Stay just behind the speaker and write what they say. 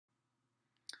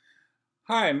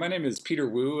Hi, my name is Peter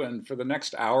Wu, and for the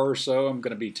next hour or so, I'm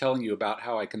going to be telling you about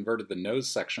how I converted the nose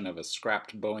section of a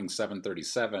scrapped Boeing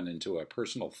 737 into a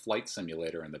personal flight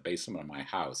simulator in the basement of my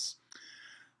house.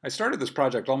 I started this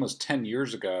project almost 10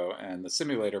 years ago, and the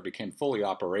simulator became fully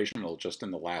operational just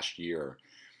in the last year.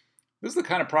 This is the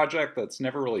kind of project that's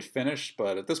never really finished,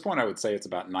 but at this point I would say it's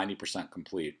about 90%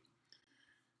 complete.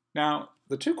 Now,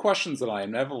 the two questions that I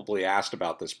inevitably asked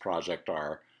about this project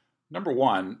are, number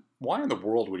one, why in the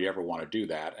world would you ever want to do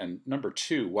that? And number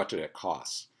two, what did it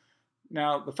cost?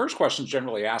 Now, the first question is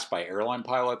generally asked by airline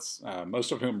pilots,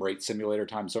 most of whom rate simulator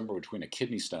time somewhere between a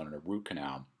kidney stone and a root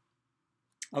canal.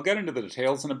 I'll get into the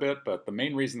details in a bit, but the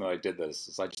main reason that I did this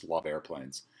is I just love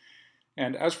airplanes.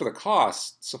 And as for the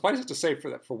cost, suffice it to say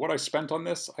for what I spent on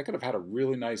this, I could have had a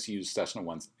really nice used Cessna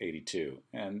 182.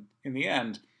 And in the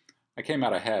end, I came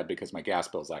out ahead because my gas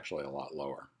bill is actually a lot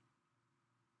lower.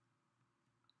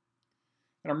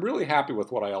 And I'm really happy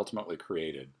with what I ultimately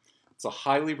created. It's a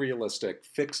highly realistic,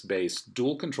 fixed-base,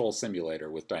 dual-control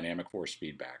simulator with dynamic force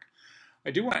feedback.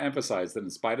 I do want to emphasize that in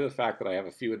spite of the fact that I have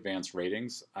a few advanced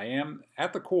ratings, I am,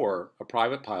 at the core, a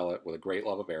private pilot with a great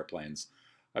love of airplanes.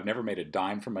 I've never made a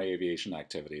dime from my aviation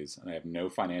activities, and I have no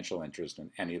financial interest in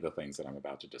any of the things that I'm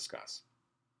about to discuss.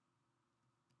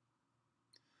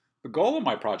 The goal of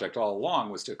my project all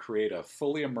along was to create a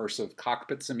fully immersive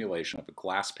cockpit simulation of a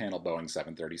glass panel Boeing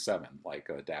 737, like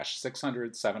a Dash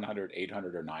 600, 700,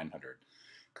 800, or 900.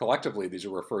 Collectively, these are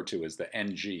referred to as the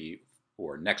NG,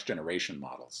 or next generation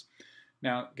models.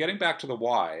 Now, getting back to the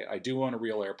why, I do own a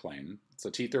real airplane. It's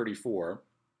a T-34,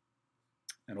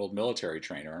 an old military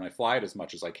trainer, and I fly it as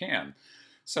much as I can.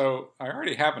 So I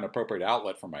already have an appropriate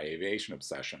outlet for my aviation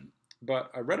obsession.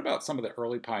 But I read about some of the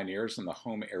early pioneers in the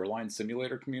home airline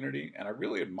simulator community, and I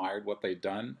really admired what they'd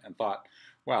done and thought,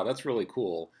 wow, that's really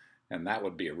cool, and that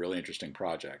would be a really interesting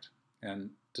project.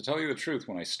 And to tell you the truth,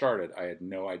 when I started, I had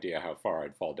no idea how far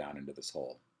I'd fall down into this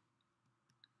hole.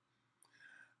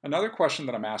 Another question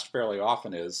that I'm asked fairly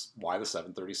often is, why the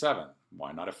 737?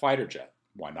 Why not a fighter jet?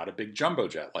 Why not a big jumbo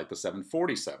jet like the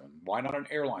 747? Why not an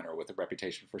airliner with a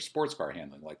reputation for sports car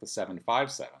handling like the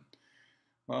 757?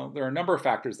 Well, there are a number of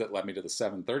factors that led me to the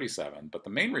 737, but the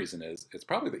main reason is it's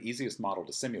probably the easiest model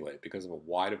to simulate because of a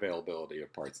wide availability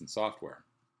of parts and software.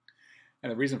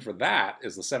 And the reason for that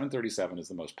is the 737 is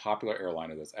the most popular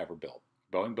airliner that's ever built.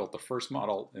 Boeing built the first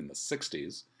model in the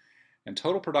 60s, and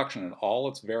total production in all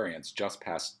its variants just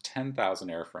passed 10,000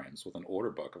 airframes with an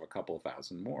order book of a couple of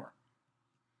thousand more.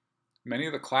 Many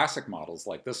of the classic models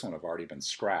like this one have already been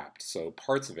scrapped, so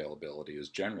parts availability is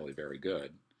generally very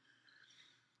good.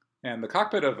 And the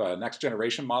cockpit of a next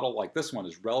generation model like this one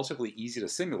is relatively easy to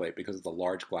simulate because of the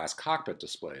large glass cockpit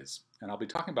displays. And I'll be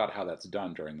talking about how that's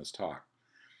done during this talk.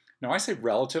 Now I say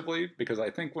relatively because I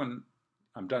think when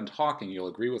I'm done talking, you'll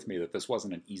agree with me that this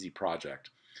wasn't an easy project.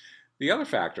 The other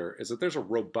factor is that there's a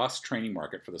robust training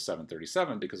market for the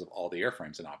 737 because of all the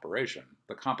airframes in operation.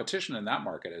 The competition in that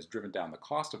market has driven down the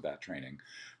cost of that training,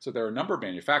 so there are a number of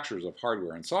manufacturers of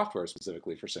hardware and software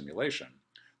specifically for simulation.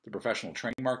 The professional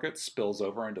training market spills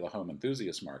over into the home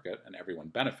enthusiast market, and everyone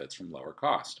benefits from lower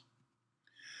cost.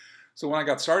 So when I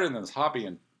got started in this hobby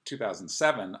in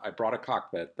 2007, I brought a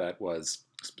cockpit that was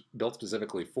built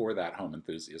specifically for that home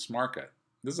enthusiast market.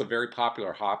 This is a very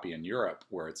popular hobby in Europe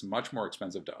where it's much more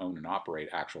expensive to own and operate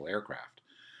actual aircraft.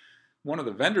 One of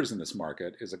the vendors in this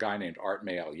market is a guy named Art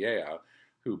Mayalea,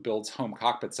 who builds home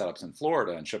cockpit setups in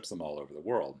Florida and ships them all over the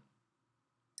world.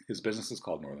 His business is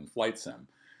called Northern Flight Sim.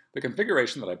 The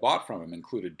configuration that I bought from him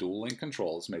included dual-link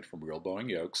controls made from real Boeing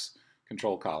yokes,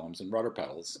 control columns, and rudder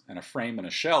pedals, and a frame and a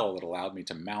shell that allowed me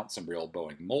to mount some real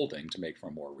Boeing molding to make for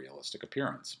a more realistic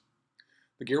appearance.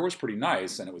 The gear was pretty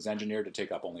nice, and it was engineered to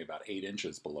take up only about 8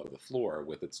 inches below the floor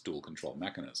with its dual control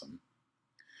mechanism.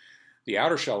 The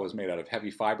outer shell was made out of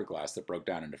heavy fiberglass that broke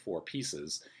down into 4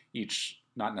 pieces, each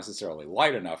not necessarily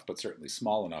light enough, but certainly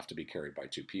small enough to be carried by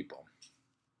 2 people.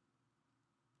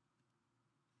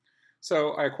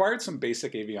 So I acquired some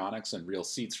basic avionics and real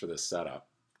seats for this setup.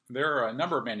 There are a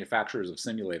number of manufacturers of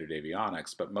simulated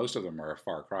avionics, but most of them are a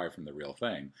far cry from the real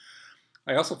thing.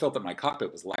 I also felt that my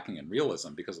cockpit was lacking in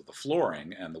realism because of the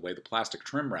flooring and the way the plastic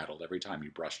trim rattled every time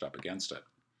you brushed up against it.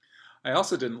 I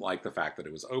also didn't like the fact that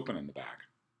it was open in the back.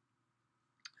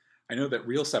 I know that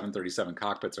real 737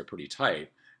 cockpits are pretty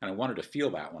tight, and I wanted to feel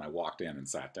that when I walked in and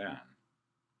sat down.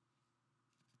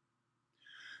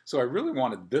 So I really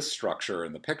wanted this structure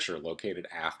in the picture located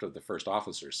aft of the first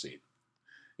officer's seat.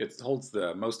 It holds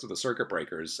most of the circuit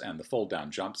breakers and the fold-down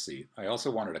jump seat. I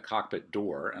also wanted a cockpit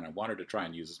door, and I wanted to try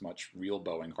and use as much real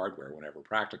Boeing hardware whenever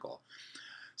practical.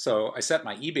 So I set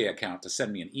my eBay account to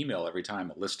send me an email every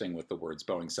time a listing with the words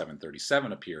Boeing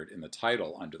 737 appeared in the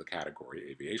title under the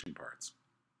category aviation parts.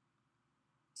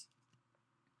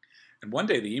 And one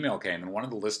day the email came and one of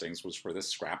the listings was for this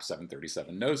scrap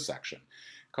 737 nose section.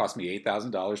 It cost me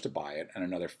 $8,000 to buy it and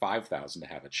another $5,000 to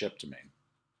have it shipped to me.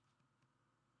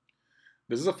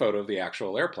 This is a photo of the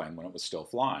actual airplane when it was still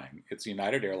flying. It's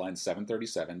United Airlines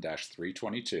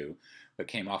 737-322 that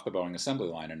came off the Boeing assembly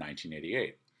line in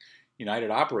 1988. United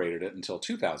operated it until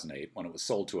 2008 when it was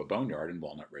sold to a boneyard in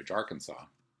Walnut Ridge, Arkansas,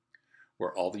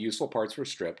 where all the useful parts were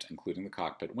stripped, including the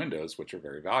cockpit windows, which are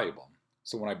very valuable.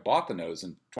 So when I bought the nose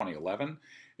in 2011,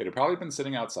 it had probably been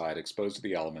sitting outside exposed to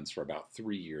the elements for about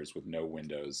 3 years with no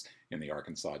windows in the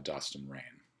Arkansas dust and rain.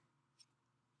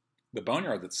 The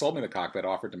boneyard that sold me the cockpit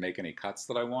offered to make any cuts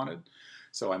that I wanted,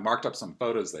 so I marked up some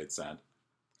photos they'd sent.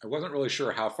 I wasn't really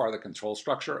sure how far the control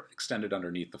structure extended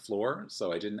underneath the floor,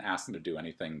 so I didn't ask them to do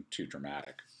anything too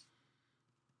dramatic.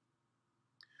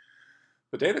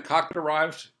 The day the cockpit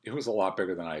arrived, it was a lot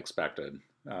bigger than I expected.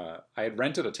 I had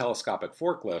rented a telescopic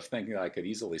forklift thinking I could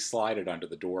easily slide it under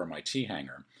the door of my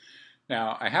T-hanger.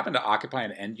 Now, I happen to occupy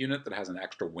an end unit that has an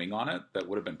extra wing on it that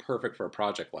would have been perfect for a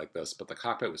project like this, but the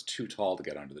cockpit was too tall to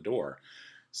get under the door.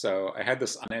 So I had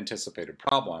this unanticipated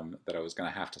problem that I was going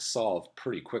to have to solve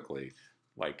pretty quickly,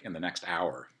 like in the next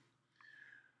hour.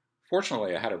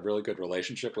 Fortunately, I had a really good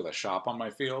relationship with a shop on my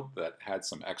field that had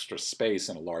some extra space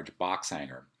in a large box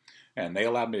hanger, and they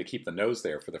allowed me to keep the nose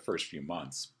there for the first few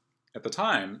months. At the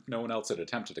time, no one else had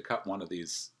attempted to cut one of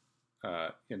these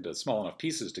into small enough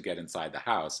pieces to get inside the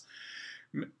house.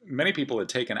 Many people had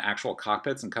taken actual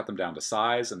cockpits and cut them down to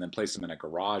size and then placed them in a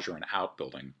garage or an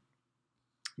outbuilding.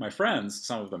 My friends,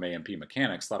 some of them A&P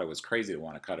mechanics, thought I was crazy to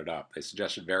want to cut it up. They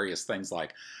suggested various things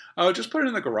like, oh, just put it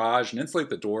in the garage and insulate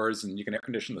the doors and you can air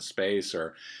condition the space,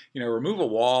 or, remove a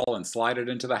wall and slide it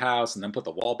into the house and then put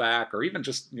the wall back, or even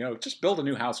just build a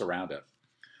new house around it.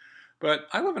 But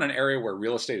I live in an area where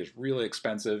real estate is really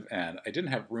expensive, and I didn't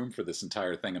have room for this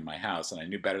entire thing in my house, and I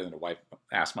knew better than to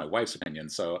ask my wife's opinion,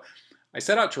 so I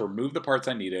set out to remove the parts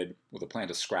I needed with a plan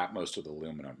to scrap most of the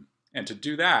aluminum. And to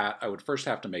do that, I would first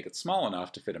have to make it small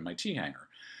enough to fit in my T-hanger.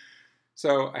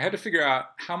 So I had to figure out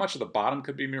how much of the bottom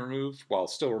could be removed while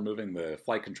still removing the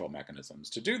flight control mechanisms.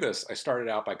 To do this, I started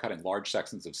out by cutting large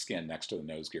sections of skin next to the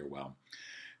nose gear well.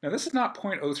 Now this is not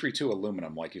 .032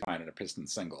 aluminum like you find in a piston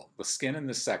single. The skin in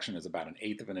this section is about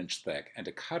 1/8 of an inch thick, and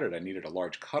to cut it I needed a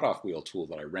large cutoff wheel tool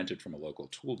that I rented from a local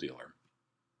tool dealer.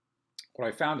 What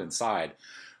I found inside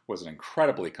was an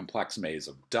incredibly complex maze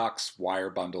of ducts,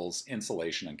 wire bundles,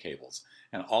 insulation, and cables,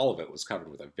 and all of it was covered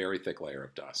with a very thick layer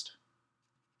of dust.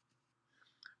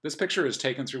 This picture is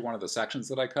taken through one of the sections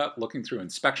that I cut, looking through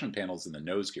inspection panels in the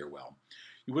nose gear well.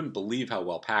 You wouldn't believe how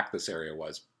well packed this area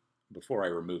was before I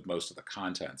removed most of the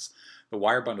contents. The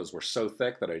wire bundles were so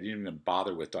thick that I didn't even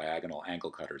bother with diagonal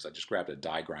angle cutters. I just grabbed a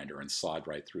die grinder and sawed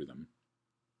right through them.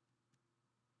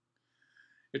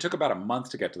 It took about a month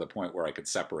to get to the point where I could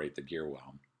separate the gear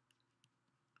well.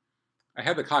 I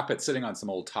had the cockpit sitting on some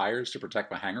old tires to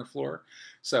protect my hangar floor,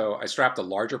 so I strapped a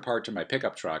larger part to my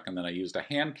pickup truck, and then I used a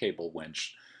hand cable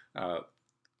winch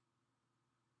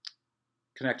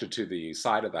connected to the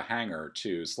side of the hangar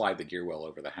to slide the gear well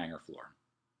over the hangar floor.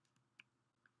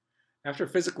 After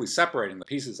physically separating the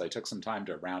pieces, I took some time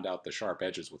to round out the sharp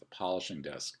edges with a polishing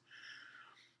disc.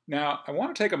 Now, I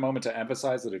want to take a moment to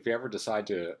emphasize that if you ever decide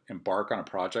to embark on a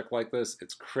project like this,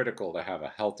 it's critical to have a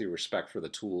healthy respect for the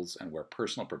tools and wear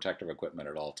personal protective equipment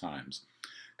at all times.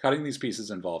 Cutting these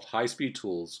pieces involved high-speed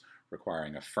tools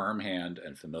requiring a firm hand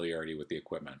and familiarity with the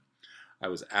equipment. I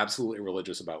was absolutely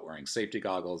religious about wearing safety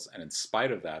goggles, and in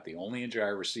spite of that, the only injury I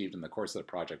received in the course of the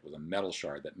project was a metal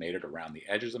shard that made it around the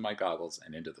edges of my goggles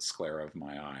and into the sclera of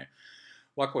my eye.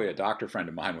 Luckily, a doctor friend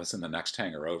of mine was in the next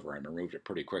hangar over and removed it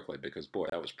pretty quickly because, boy,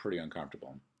 that was pretty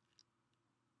uncomfortable.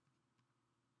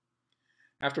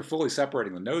 After fully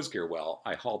separating the nose gear well,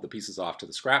 I hauled the pieces off to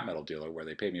the scrap metal dealer where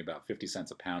they paid me about 50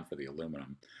 cents a pound for the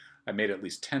aluminum. I made at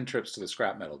least 10 trips to the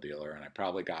scrap metal dealer, and I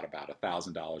probably got about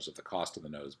 $1,000 of the cost of the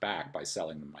nose back by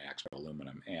selling them my extra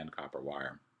aluminum and copper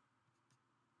wire.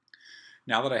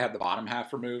 Now that I had the bottom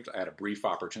half removed, I had a brief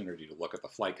opportunity to look at the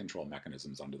flight control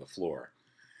mechanisms under the floor.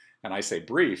 And I say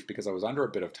brief because I was under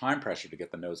a bit of time pressure to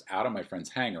get the nose out of my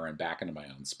friend's hangar and back into my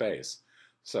own space.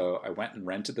 So I went and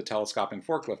rented the telescoping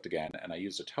forklift again, and I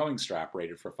used a towing strap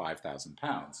rated for 5,000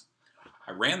 pounds.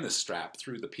 I ran this strap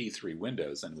through the P3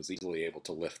 windows and was easily able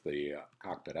to lift the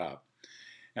cockpit up.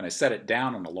 And I set it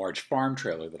down on a large farm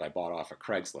trailer that I bought off of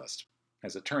Craigslist.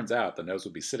 As it turns out, the nose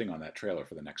would be sitting on that trailer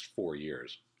for the next 4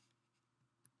 years.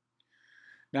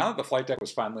 Now that the flight deck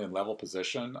was finally in level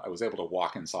position, I was able to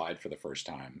walk inside for the first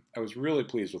time. I was really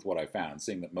pleased with what I found,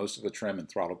 seeing that most of the trim and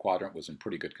throttle quadrant was in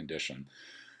pretty good condition.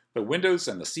 The windows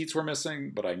and the seats were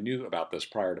missing, but I knew about this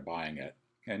prior to buying it.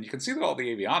 And you can see that all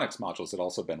the avionics modules had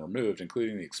also been removed,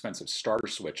 including the expensive starter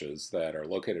switches that are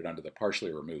located under the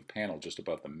partially removed panel just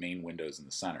above the main windows in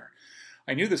the center.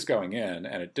 I knew this going in,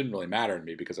 and it didn't really matter to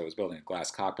me because I was building a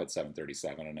glass cockpit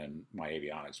 737 and then my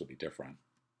avionics would be different.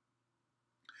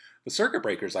 The circuit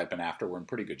breakers I'd been after were in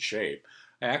pretty good shape.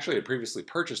 I actually had previously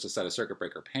purchased a set of circuit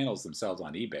breaker panels themselves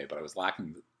on eBay, but I was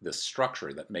lacking this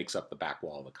structure that makes up the back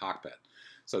wall of the cockpit.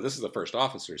 So this is the first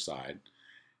officer's side,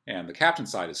 and the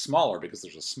captain's side is smaller because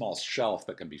there's a small shelf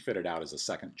that can be fitted out as a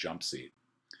second jump seat.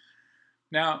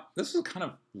 Now, this was a kind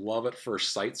of love at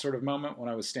first sight sort of moment when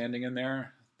I was standing in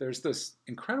there. There's this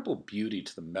incredible beauty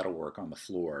to the metalwork on the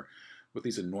floor, with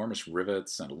these enormous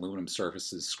rivets and aluminum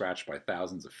surfaces scratched by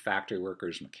thousands of factory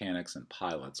workers, mechanics, and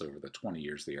pilots over the 20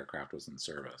 years the aircraft was in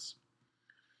service.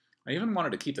 I even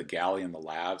wanted to keep the galley in the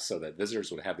lab so that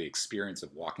visitors would have the experience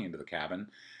of walking into the cabin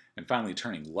and finally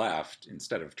turning left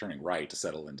instead of turning right to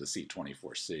settle into seat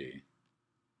 24C.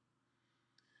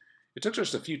 It took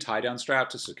just a few tie-down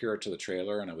straps to secure it to the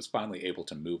trailer, and I was finally able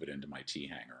to move it into my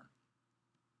T-hanger.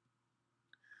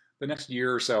 The next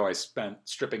year or so I spent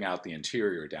stripping out the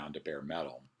interior down to bare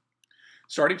metal.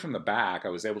 Starting from the back, I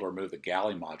was able to remove the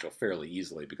galley module fairly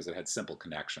easily because it had simple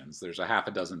connections. There's a half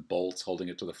a dozen bolts holding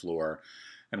it to the floor,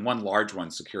 and one large one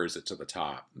secures it to the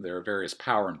top. There are various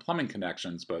power and plumbing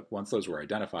connections, but once those were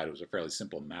identified, it was a fairly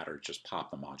simple matter to just pop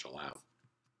the module out.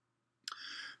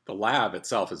 The lab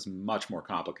itself is much more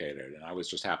complicated, and I was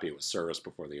just happy it was serviced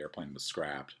before the airplane was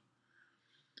scrapped.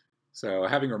 So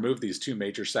having removed these two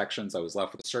major sections, I was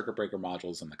left with the circuit breaker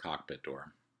modules and the cockpit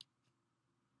door.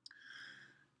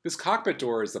 This cockpit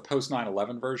door is the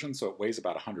post-9/11 version, so it weighs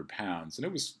about 100 pounds, and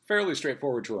it was fairly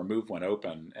straightforward to remove when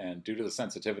open, and due to the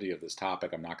sensitivity of this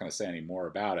topic, I'm not going to say any more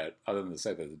about it, other than to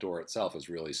say that the door itself is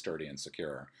really sturdy and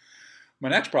secure. My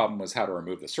next problem was how to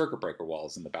remove the circuit breaker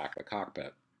walls in the back of the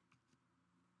cockpit.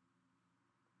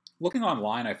 Looking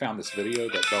online, I found this video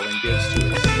that Boeing gives to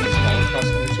its smaller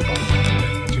customers who buy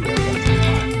 2 airplanes at a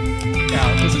time.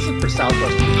 Now, this isn't for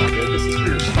Southwest 200, this is for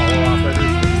your smaller operators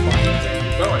who are buying a brand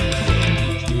new Boeing with a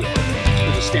huge deal.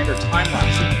 There's a standard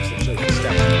time-lapse sequence that shows the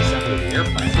steps in the assembly of the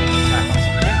airplane and then tack on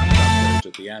some maintenance footage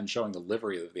at the end showing the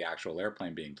livery of the actual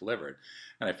airplane being delivered.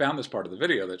 And I found this part of the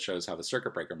video that shows how the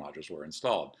circuit breaker modules were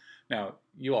installed. Now,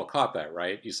 you all caught that,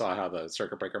 right? You saw how the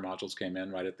circuit breaker modules came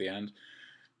in right at the end?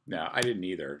 No, I didn't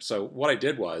either. So what I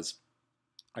did was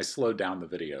I slowed down the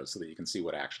video so that you can see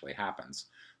what actually happens.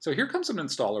 So here comes an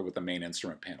installer with the main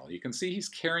instrument panel. You can see he's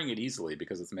carrying it easily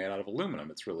because it's made out of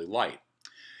aluminum. It's really light.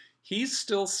 He's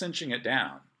still cinching it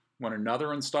down when another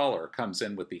installer comes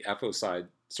in with the FO side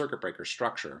circuit breaker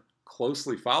structure,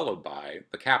 closely followed by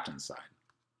the captain's side.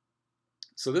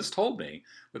 So this told me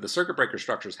that the circuit breaker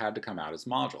structures had to come out as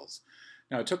modules.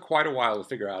 Now, it took quite a while to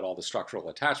figure out all the structural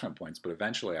attachment points, but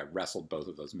eventually I wrestled both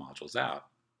of those modules out.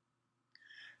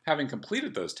 Having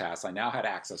completed those tasks, I now had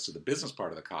access to the business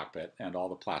part of the cockpit and all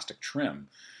the plastic trim.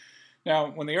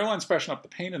 Now, when the airlines freshen up the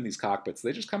paint in these cockpits,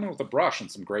 they just come in with a brush and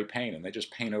some gray paint, and they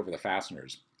just paint over the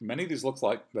fasteners. Many of these look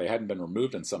like they hadn't been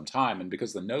removed in some time, and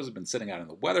because the nose had been sitting out in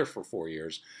the weather for 4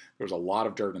 years, there was a lot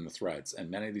of dirt in the threads,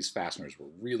 and many of these fasteners were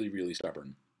really, really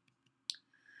stubborn.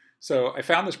 So I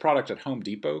found this product at Home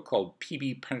Depot called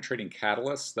PB Penetrating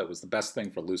Catalyst that was the best thing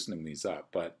for loosening these up,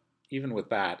 but even with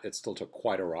that, it still took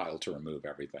quite a while to remove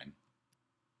everything.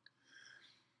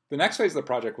 The next phase of the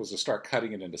project was to start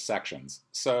cutting it into sections.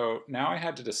 So now I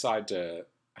had to decide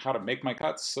how to make my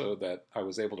cuts so that I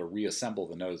was able to reassemble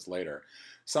the nose later.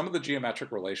 Some of the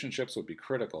geometric relationships would be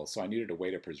critical, so I needed a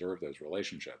way to preserve those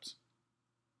relationships.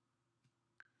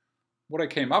 What I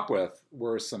came up with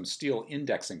were some steel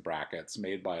indexing brackets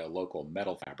made by a local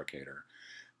metal fabricator.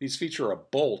 These feature a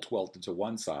bolt welded to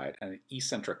one side and an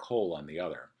eccentric hole on the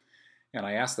other. And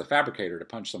I asked the fabricator to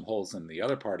punch some holes in the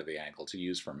other part of the ankle to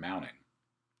use for mounting.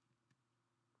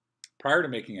 Prior to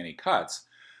making any cuts,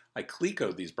 I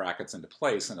clecoed these brackets into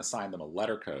place and assigned them a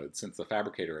letter code since the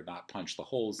fabricator had not punched the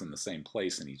holes in the same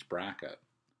place in each bracket.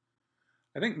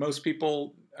 I think most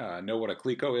people know what a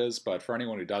cleco is, but for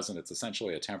anyone who doesn't, it's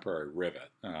essentially a temporary rivet.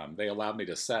 They allowed me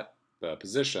to set the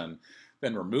position,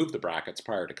 then remove the brackets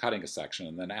prior to cutting a section,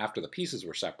 and then after the pieces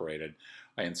were separated,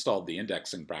 I installed the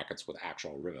indexing brackets with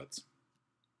actual rivets.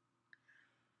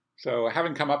 So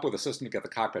having come up with a system to get the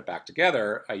cockpit back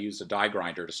together, I used a die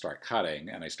grinder to start cutting,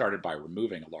 and I started by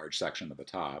removing a large section of the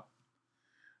top.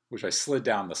 which I slid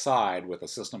down the side with a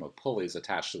system of pulleys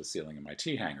attached to the ceiling of my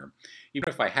T-hanger. Even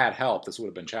if I had help, this would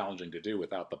have been challenging to do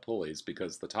without the pulleys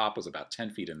because the top was about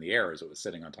 10 feet in the air as it was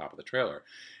sitting on top of the trailer.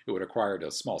 It would have required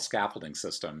a small scaffolding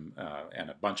system and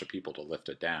a bunch of people to lift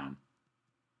it down.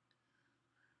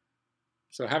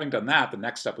 So having done that, the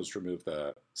next step was to remove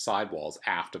the sidewalls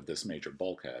aft of this major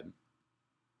bulkhead,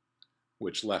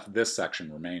 which left this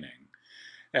section remaining.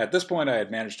 At this point, I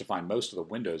had managed to find most of the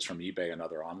windows from eBay and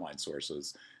other online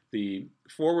sources. The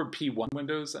forward P1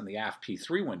 windows and the aft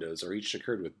P3 windows are each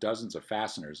secured with dozens of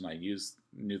fasteners, and I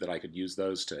knew that I could use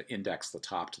those to index the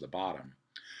top to the bottom.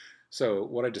 So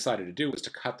what I decided to do was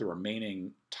to cut the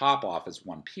remaining top off as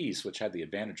one piece, which had the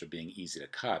advantage of being easy to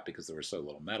cut because there was so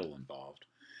little metal involved.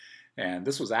 And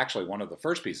this was actually one of the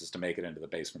first pieces to make it into the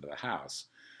basement of the house.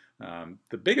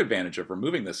 The big advantage of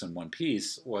removing this in one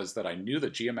piece was that I knew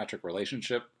the geometric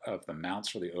relationship of the mounts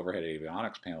for the overhead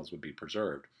avionics panels would be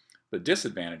preserved. The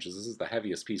disadvantage is this is the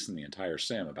heaviest piece in the entire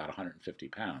sim, about 150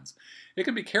 pounds. It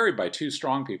can be carried by 2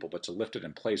 strong people, but to lift it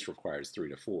in place requires 3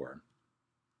 to 4.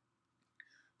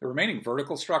 The remaining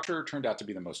vertical structure turned out to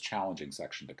be the most challenging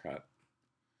section to cut.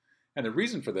 And the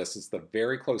reason for this is the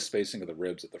very close spacing of the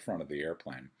ribs at the front of the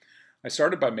airplane. I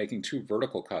started by making 2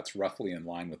 vertical cuts roughly in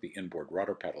line with the inboard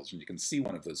rudder pedals, and you can see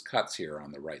one of those cuts here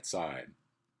on the right side.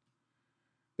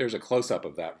 There's a close-up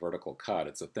of that vertical cut.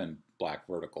 It's a thin black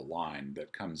vertical line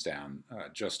that comes down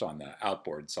just on the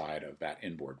outboard side of that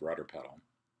inboard rudder pedal.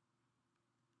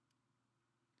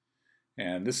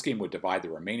 And this scheme would divide the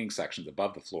remaining sections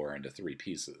above the floor into 3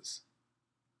 pieces.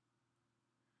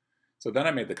 So then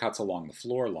I made the cuts along the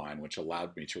floor line, which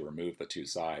allowed me to remove the 2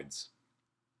 sides.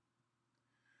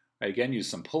 I again used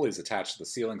some pulleys attached to the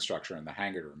ceiling structure in the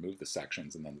hangar to remove the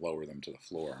sections and then lower them to the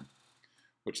floor,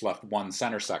 which left one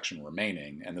center section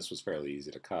remaining, and this was fairly easy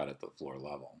to cut at the floor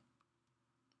level.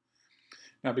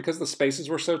 Now, because the spaces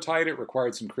were so tight, it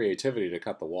required some creativity to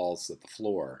cut the walls at the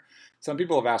floor. Some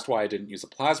people have asked why I didn't use a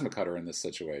plasma cutter in this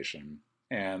situation,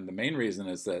 and the main reason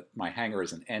is that my hangar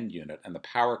is an end unit and the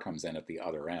power comes in at the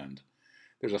other end.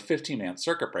 There's a 15-amp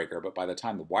circuit breaker, but by the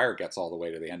time the wire gets all the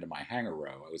way to the end of my hangar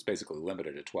row, I was basically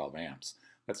limited to 12 amps.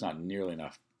 That's not nearly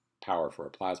enough power for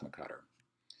a plasma cutter.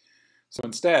 So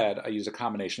instead, I used a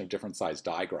combination of different size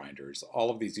die grinders. All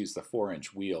of these used the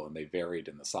 4-inch wheel, and they varied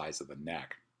in the size of the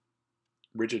neck.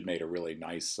 Rigid made a really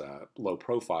nice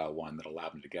low-profile one that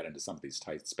allowed me to get into some of these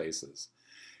tight spaces.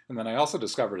 And then I also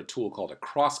discovered a tool called a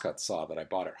crosscut saw that I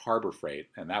bought at Harbor Freight,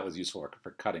 and that was useful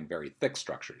for cutting very thick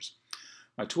structures.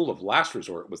 My tool of last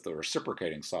resort was the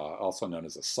reciprocating saw, also known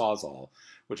as a sawzall,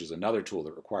 which is another tool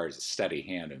that requires a steady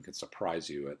hand and can surprise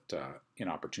you at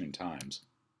inopportune times.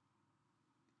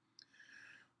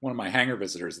 One of my hangar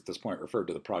visitors at this point referred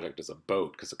to the project as a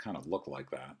boat because it kind of looked like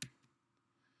that.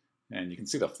 And you can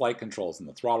see the flight controls in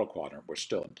the throttle quadrant were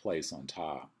still in place on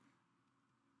top.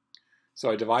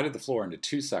 So I divided the floor into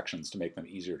 2 sections to make them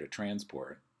easier to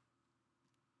transport.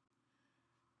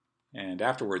 And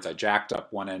afterwards, I jacked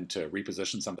up one end to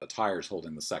reposition some of the tires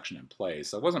holding the section in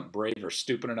place. I wasn't brave or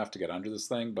stupid enough to get under this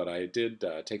thing, but I did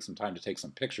take some time to take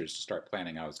some pictures to start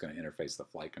planning how I was going to interface the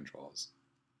flight controls.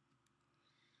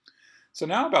 So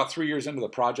now, about 3 years into the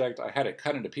project, I had it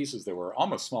cut into pieces that were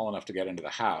almost small enough to get into the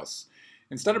house.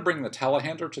 Instead of bringing the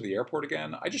telehandler to the airport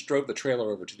again, I just drove the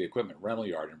trailer over to the equipment rental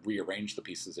yard and rearranged the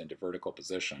pieces into vertical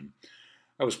position.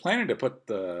 I was planning to put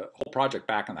the whole project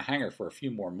back in the hangar for a few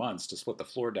more months to split the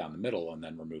floor down the middle and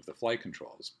then remove the flight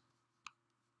controls.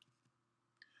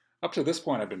 Up to this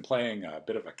point, I've been playing a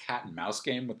bit of a cat and mouse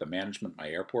game with the management at my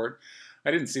airport. I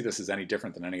didn't see this as any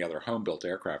different than any other home-built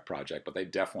aircraft project, but they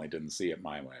definitely didn't see it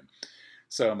my way.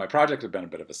 So my project had been a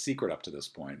bit of a secret up to this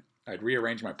point. I'd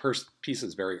rearranged my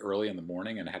pieces very early in the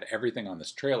morning and had everything on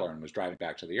this trailer and was driving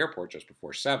back to the airport just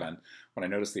before 7 when I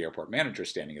noticed the airport manager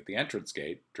standing at the entrance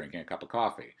gate drinking a cup of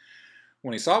coffee.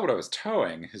 When he saw what I was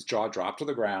towing, his jaw dropped to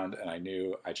the ground and I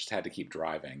knew I just had to keep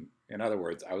driving. In other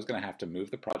words, I was going to have to move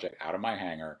the project out of my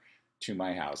hangar to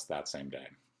my house that same day.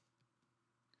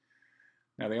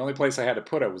 Now, the only place I had to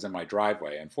put it was in my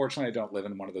driveway. Unfortunately, I don't live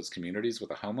in one of those communities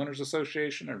with a homeowners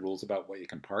association and rules about what you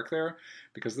can park there,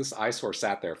 because this eyesore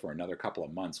sat there for another couple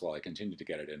of months while I continued to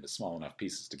get it into small enough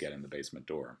pieces to get in the basement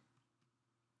door.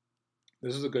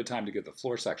 This is a good time to give the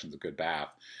floor sections a good bath,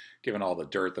 given all the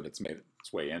dirt that it's made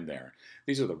its way in there.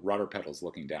 These are the rudder pedals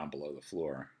looking down below the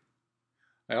floor.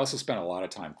 I also spent a lot of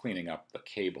time cleaning up the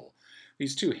cable.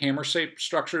 These 2 hammer-shaped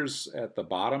structures at the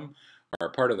bottom are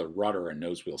part of the rudder and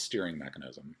nose wheel steering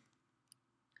mechanism.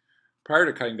 Prior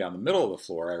to cutting down the middle of the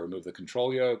floor, I removed the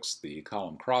control yokes, the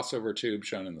column crossover tube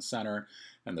shown in the center,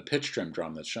 and the pitch trim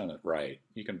drum that's shown at right.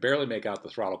 You can barely make out the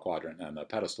throttle quadrant and the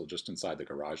pedestal just inside the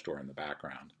garage door in the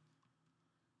background.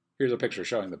 Here's a picture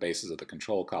showing the bases of the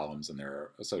control columns and their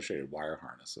associated wire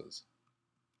harnesses.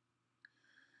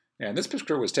 And this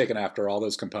picture was taken after all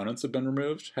those components had been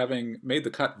removed. Having made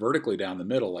the cut vertically down the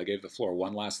middle, I gave the floor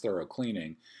one last thorough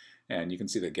cleaning, and you can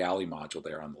see the galley module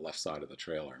there on the left side of the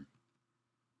trailer.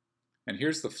 And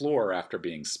here's the floor after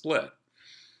being split.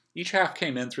 Each half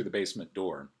came in through the basement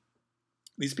door.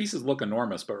 These pieces look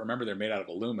enormous, but remember they're made out of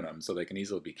aluminum, so they can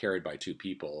easily be carried by 2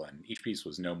 people, and each piece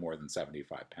was no more than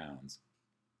 75 pounds.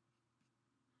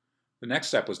 The next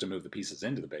step was to move the pieces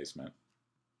into the basement.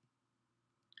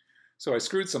 So I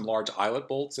screwed some large eyelet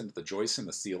bolts into the joists in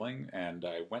the ceiling, and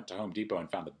I went to Home Depot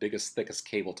and found the biggest, thickest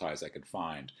cable ties I could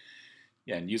find,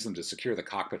 and used them to secure the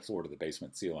cockpit floor to the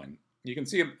basement ceiling. You can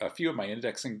see a few of my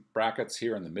indexing brackets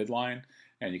here in the midline,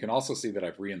 and you can also see that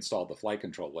I've reinstalled the flight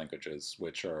control linkages,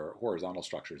 which are horizontal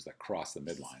structures that cross the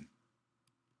midline.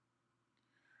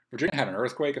 Virginia had an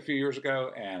earthquake a few years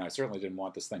ago, and I certainly didn't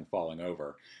want this thing falling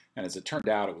over, and as it turned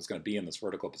out, it was going to be in this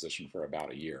vertical position for about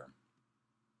a year.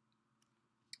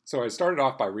 So I started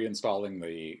off by reinstalling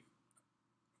the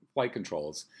flight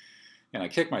controls, and I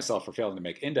kicked myself for failing to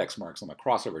make index marks on the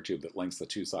crossover tube that links the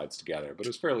 2 sides together, but it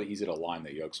was fairly easy to align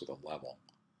the yokes with a level.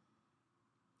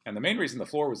 And the main reason the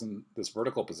floor was in this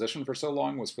vertical position for so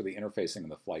long was for the interfacing of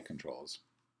the flight controls.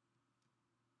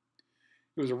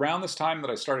 It was around this time that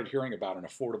I started hearing about an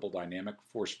affordable dynamic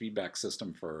force feedback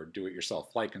system for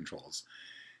do-it-yourself flight controls.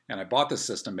 And I bought this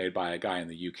system made by a guy in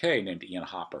the UK named Ian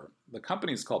Hopper. The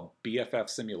company is called BFF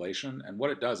Simulation, and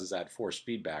what it does is add force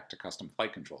feedback to custom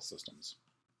flight control systems.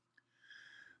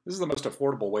 This is the most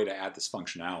affordable way to add this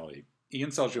functionality.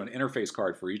 Ian sells you an interface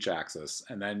card for each axis,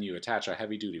 and then you attach a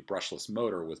heavy-duty brushless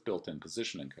motor with built-in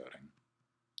position encoding.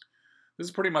 This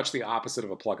is pretty much the opposite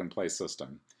of a plug-and-play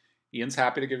system. Ian's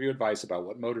happy to give you advice about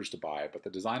what motors to buy, but the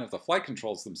design of the flight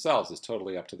controls themselves is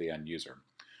totally up to the end user.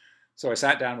 So I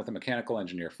sat down with a mechanical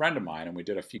engineer friend of mine, and we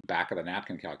did a few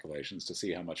back-of-the-napkin calculations to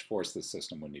see how much force this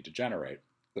system would need to generate.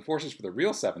 The forces for the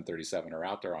real 737 are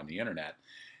out there on the internet,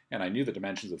 and I knew the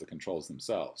dimensions of the controls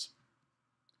themselves.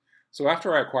 So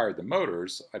after I acquired the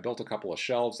motors, I built a couple of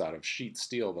shelves out of sheet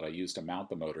steel that I used to mount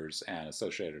the motors and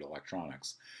associated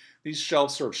electronics. These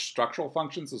shelves serve structural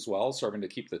functions as well, serving to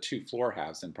keep the 2 floor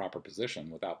halves in proper position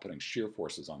without putting shear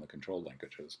forces on the control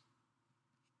linkages.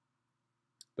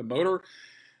 The motor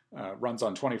runs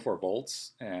on 24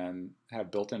 volts and have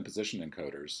built-in position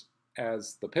encoders.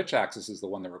 As the pitch axis is the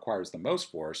one that requires the most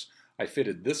force, I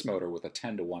fitted this motor with a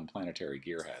 10-to-1 planetary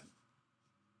gearhead.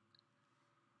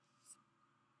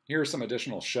 Here are some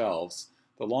additional shelves.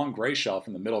 The long gray shelf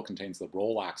in the middle contains the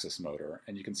roll axis motor,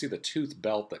 and you can see the tooth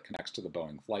belt that connects to the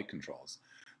Boeing flight controls.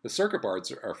 The circuit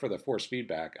boards are for the force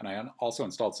feedback, and I also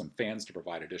installed some fans to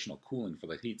provide additional cooling for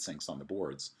the heat sinks on the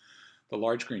boards. The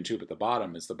large green tube at the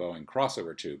bottom is the Boeing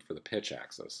crossover tube for the pitch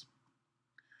axis.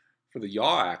 For the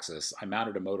yaw axis, I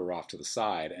mounted a motor off to the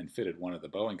side and fitted one of the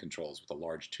Boeing controls with a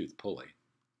large tooth pulley.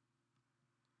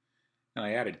 And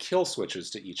I added kill switches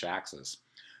to each axis.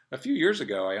 A few years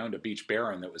ago, I owned a Beech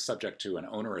Baron that was subject to an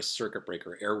onerous circuit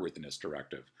breaker airworthiness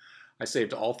directive. I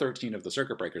saved all 13 of the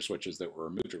circuit breaker switches that were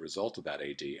removed as a result of that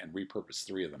AD and repurposed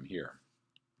 3 of them here.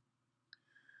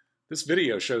 This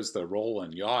video shows the roll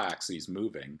and yaw axes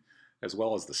moving, as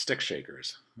well as the stick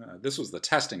shakers. This was the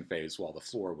testing phase while the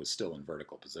floor was still in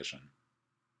vertical position.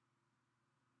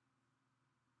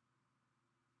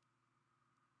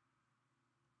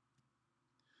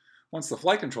 Once the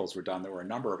flight controls were done, there were a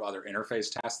number of other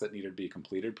interface tasks that needed to be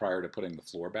completed prior to putting the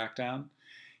floor back down.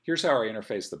 Here's how I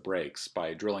interface the brakes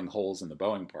by drilling holes in the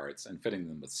Boeing parts and fitting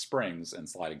them with springs and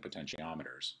sliding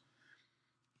potentiometers.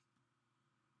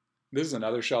 This is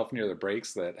another shelf near the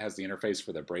brakes that has the interface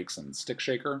for the brakes and stick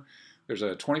shaker. There's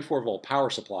a 24-volt power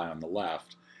supply on the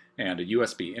left and a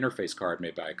USB interface card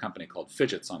made by a company called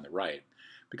Fidgets on the right.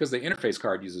 Because the interface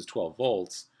card uses 12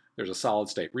 volts, there's a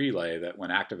solid-state relay that,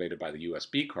 when activated by the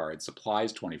USB card,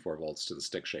 supplies 24 volts to the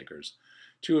stick shakers.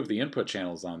 2 of the input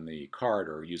channels on the card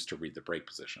are used to read the brake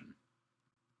position.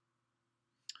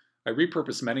 I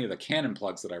repurposed many of the Canon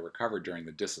plugs that I recovered during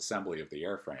the disassembly of the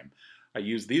airframe. I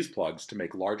used these plugs to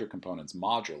make larger components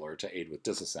modular to aid with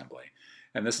disassembly,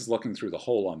 and this is looking through the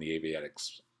hole on the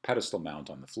avionics pedestal mount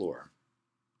on the floor.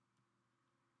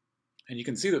 And you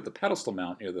can see that the pedestal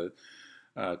mount near the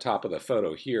top of the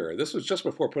photo here, this was just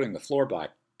before putting the floor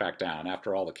back down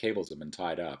after all the cables have been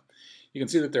tied up. You can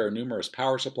see that there are numerous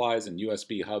power supplies and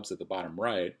USB hubs at the bottom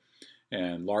right,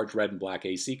 and large red and black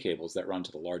AC cables that run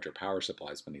to the larger power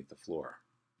supplies beneath the floor.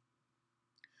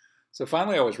 So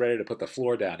finally I was ready to put the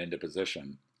floor down into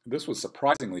position. This was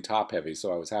surprisingly top heavy,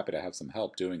 so I was happy to have some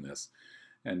help doing this.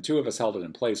 And 2 of us held it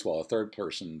in place while a third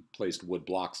person placed wood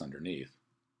blocks underneath.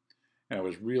 And I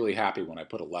was really happy when I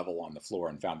put a level on the floor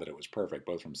and found that it was perfect,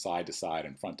 both from side to side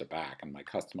and front to back, and my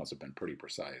cuts must have been pretty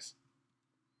precise.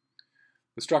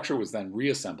 The structure was then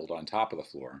reassembled on top of the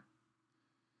floor.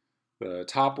 The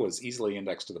top was easily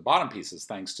indexed to the bottom pieces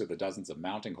thanks to the dozens of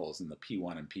mounting holes in the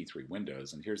P1 and P3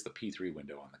 windows, and here's the P3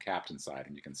 window on the captain's side,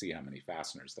 and you can see how many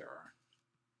fasteners there are.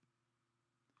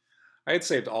 I had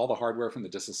saved all the hardware from the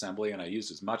disassembly, and I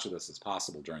used as much of this as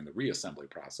possible during the reassembly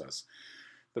process.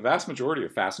 The vast majority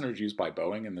of fasteners used by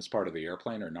Boeing in this part of the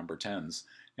airplane are number 10s,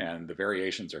 and the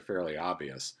variations are fairly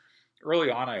obvious.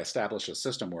 Early on, I established a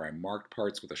system where I marked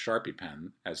parts with a Sharpie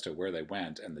pen as to where they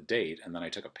went and the date, and then I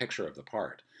took a picture of the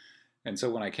part. And so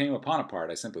when I came upon a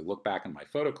part, I simply look back in my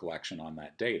photo collection on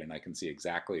that date, and I can see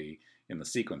exactly in the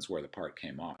sequence where the part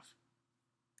came off.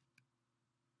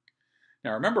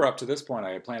 Now remember, up to this point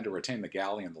I had planned to retain the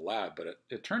galley in the lab, but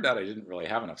it turned out I didn't really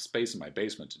have enough space in my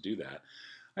basement to do that.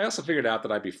 I also figured out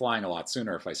that I'd be flying a lot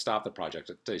sooner if I stopped the project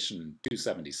at Station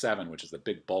 277, which is the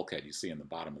big bulkhead you see in the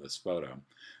bottom of this photo.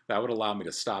 That would allow me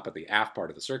to stop at the aft part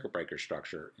of the circuit breaker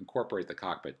structure, incorporate the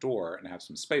cockpit door, and have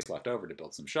some space left over to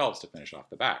build some shelves to finish off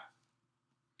the back.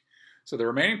 So the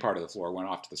remaining part of the floor went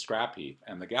off to the scrap heap,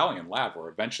 and the galley and lab were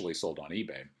eventually sold on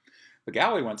eBay. The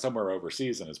galley went somewhere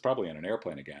overseas and is probably in an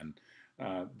airplane again.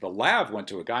 The lav went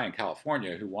to a guy in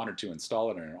California who wanted to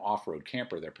install it in an off-road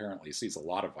camper that apparently sees a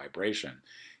lot of vibration.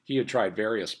 He had tried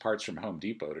various parts from Home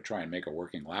Depot to try and make a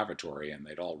working lavatory, and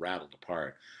they'd all rattled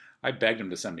apart. I begged him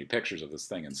to send me pictures of this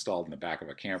thing installed in the back of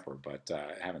a camper, but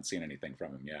I haven't seen anything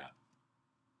from him yet.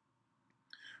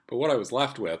 But what I was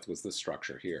left with was this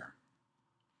structure here.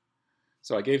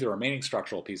 So I gave the remaining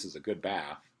structural pieces a good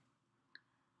bath,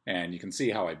 and you can see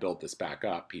how I built this back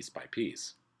up piece by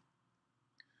piece.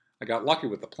 I got lucky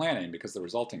with the planning because the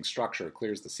resulting structure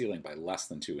clears the ceiling by less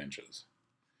than 2 inches.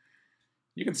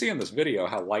 You can see in this video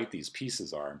how light these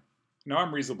pieces are. Now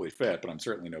I'm reasonably fit, but I'm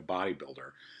certainly no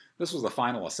bodybuilder. This was the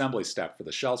final assembly step for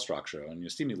the shell structure, and you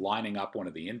see me lining up one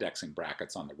of the indexing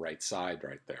brackets on the right side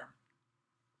right there.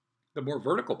 The more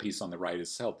vertical piece on the right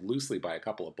is held loosely by a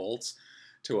couple of bolts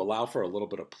to allow for a little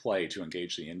bit of play to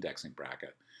engage the indexing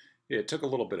bracket. It took a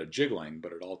little bit of jiggling,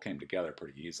 but it all came together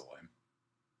pretty easily.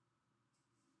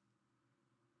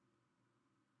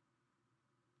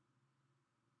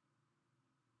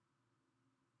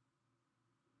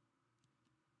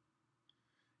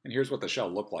 And here's what the shell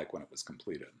looked like when it was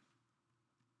completed.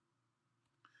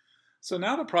 So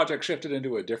now the project shifted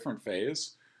into a different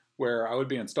phase where I would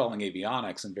be installing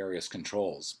avionics and various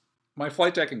controls. My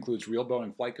flight deck includes real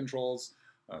Boeing flight controls,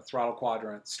 throttle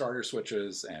quadrant, starter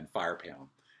switches, and fire panel.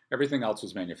 Everything else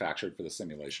was manufactured for the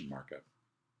simulation market.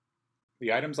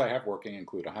 The items I have working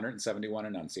include 171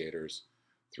 annunciators,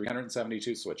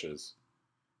 372 switches,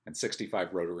 and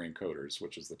 65 rotary encoders,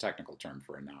 which is the technical term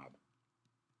for a knob.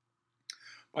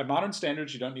 By modern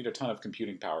standards, you don't need a ton of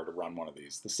computing power to run one of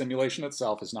these. The simulation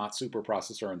itself is not super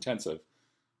processor intensive,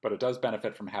 but it does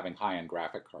benefit from having high-end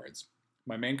graphic cards.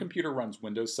 My main computer runs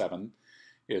Windows 7.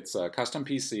 It's a custom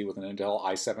PC with an Intel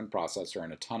i7 processor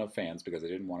and a ton of fans because I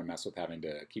didn't want to mess with having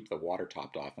to keep the water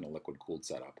topped off in a liquid-cooled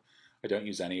setup. I don't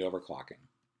use any overclocking.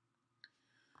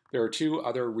 There are 2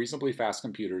 other reasonably fast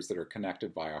computers that are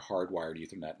connected via a hardwired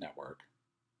Ethernet network.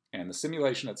 And the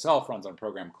simulation itself runs on a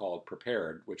program called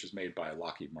Prepared, which is made by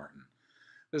Lockheed Martin.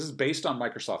 This is based on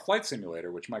Microsoft Flight Simulator,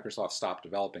 which Microsoft stopped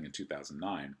developing in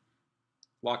 2009.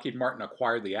 Lockheed Martin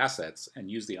acquired the assets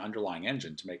and used the underlying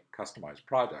engine to make customized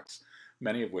products,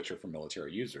 many of which are for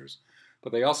military users.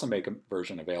 But they also make a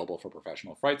version available for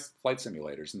professional flight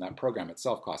simulators, and that program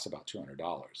itself costs about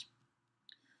 $200.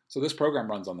 So this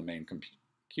program runs on the main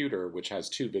computer, which has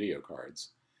 2 video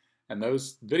cards. And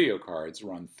those video cards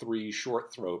run 3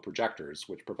 short-throw projectors,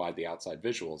 which provide the outside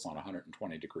visuals on a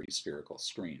 120-degree spherical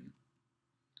screen.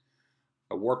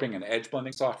 A warping and edge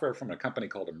blending software from a company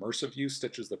called Immersive View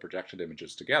stitches the projected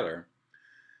images together.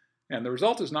 And the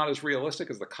result is not as realistic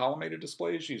as the collimated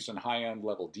displays used in high-end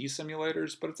level D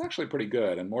simulators, but it's actually pretty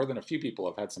good, and more than a few people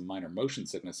have had some minor motion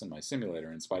sickness in my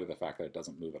simulator in spite of the fact that it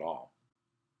doesn't move at all.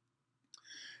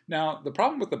 Now, the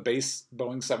problem with the base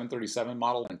Boeing 737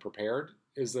 model and Prepared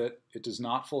is that it does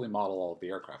not fully model all of the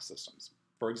aircraft systems.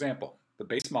 For example, the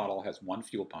base model has 1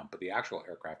 fuel pump, but the actual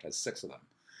aircraft has 6 of them.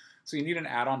 So you need an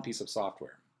add-on piece of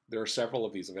software. There are several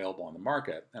of these available on the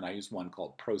market, and I use one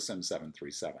called ProSim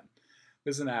 737.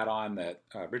 This is an add-on that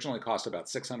originally cost about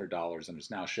 $600 and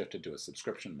is now shifted to a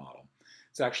subscription model.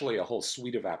 It's actually a whole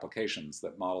suite of applications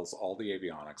that models all the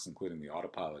avionics, including the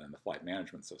autopilot and the flight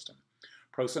management system.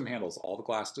 ProSim handles all the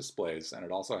glass displays, and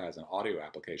it also has an audio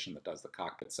application that does the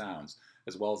cockpit sounds,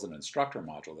 as well as an instructor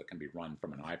module that can be run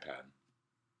from an iPad.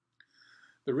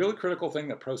 The really critical thing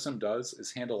that ProSim does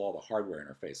is handle all the hardware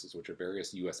interfaces, which are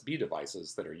various USB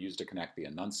devices that are used to connect the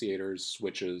annunciators,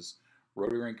 switches,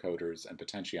 rotary encoders, and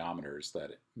potentiometers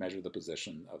that measure the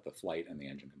position of the flight and the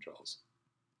engine controls.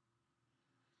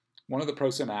 One of the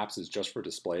ProSim apps is just for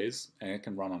displays, and it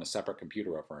can run on a separate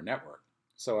computer over a network.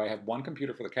 So I have one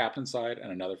computer for the captain side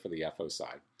and another for the FO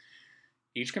side.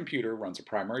 Each computer runs a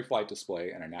primary flight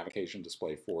display and a navigation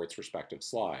display for its respective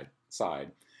side,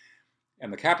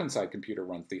 and the captain side computer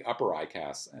runs the upper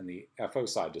ICAS, and the FO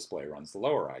side display runs the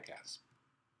lower ICAS.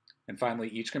 And finally,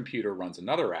 each computer runs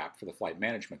another app for the flight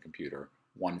management computer,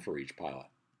 one for each pilot.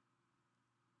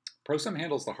 ProSim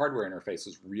handles the hardware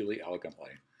interfaces really elegantly.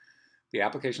 The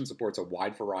application supports a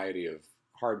wide variety of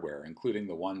hardware, including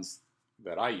the ones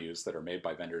that I use that are made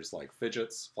by vendors like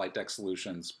Fidgets, Flight Deck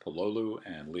Solutions, Pololu,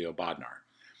 and Leo Bodnar.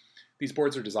 These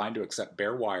boards are designed to accept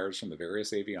bare wires from the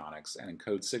various avionics and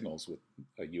encode signals with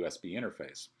a USB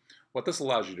interface. What this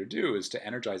allows you to do is to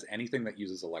energize anything that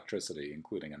uses electricity,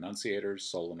 including annunciators,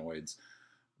 solenoids,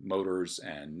 motors,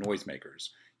 and noisemakers.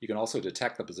 You can also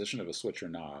detect the position of a switch or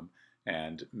knob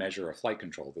and measure a flight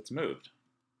control that's moved.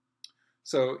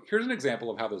 So here's an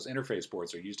example of how those interface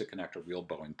boards are used to connect a real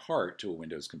Boeing part to a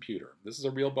Windows computer. This is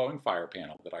a real Boeing fire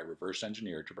panel that I reverse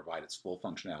engineered to provide its full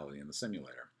functionality in the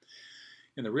simulator.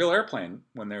 In the real airplane,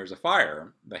 when there's a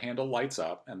fire, the handle lights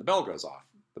up and the bell goes off.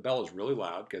 The bell is really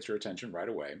loud, gets your attention right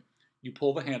away. You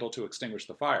pull the handle to extinguish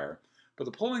the fire, but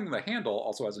the pulling the handle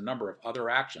also has a number of other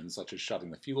actions, such as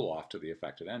shutting the fuel off to the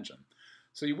affected engine.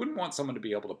 So you wouldn't want someone to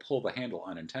be able to pull the handle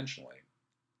unintentionally.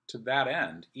 To that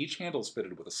end, each handle is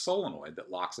fitted with a solenoid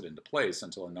that locks it into place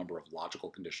until a number of logical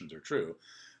conditions are true,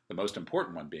 the most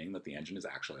important one being that the engine is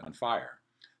actually on fire.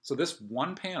 So this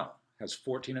one panel has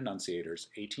 14 annunciators,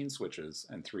 18 switches,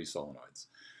 and 3 solenoids.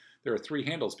 There are 3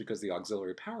 handles because the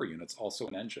auxiliary power unit's also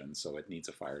an engine, so it needs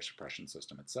a fire suppression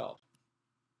system itself.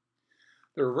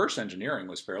 The reverse engineering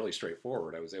was fairly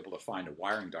straightforward. I was able to find a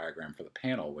wiring diagram for the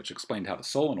panel which explained how the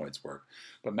solenoids work,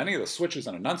 but many of the switches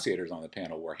and annunciators on the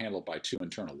panel were handled by 2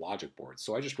 internal logic boards,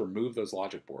 so I just removed those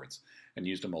logic boards and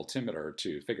used a multimeter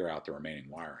to figure out the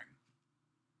remaining wiring.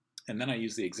 And then I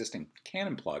used the existing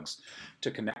Canon plugs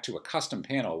to connect to a custom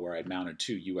panel where I'd mounted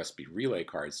 2 USB relay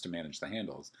cards to manage the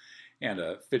handles, and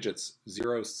a Fidgets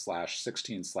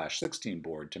 0/16/16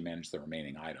 board to manage the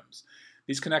remaining items.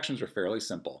 These connections are fairly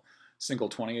simple. Single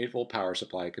 28-volt power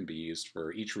supply can be used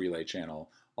for each relay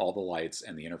channel, all the lights,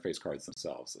 and the interface cards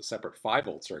themselves. A separate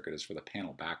 5-volt circuit is for the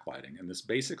panel backlighting, and this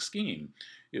basic scheme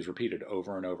is repeated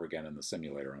over and over again in the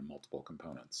simulator on multiple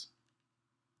components.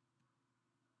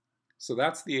 So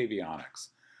that's the avionics.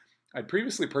 I'd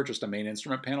previously purchased a main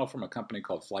instrument panel from a company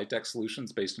called Flight Deck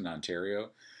Solutions based in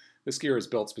Ontario. This gear is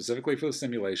built specifically for the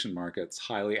simulation market. It's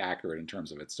highly accurate in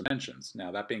terms of its dimensions.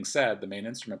 Now, that being said, the main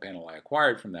instrument panel I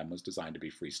acquired from them was designed to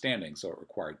be freestanding, so it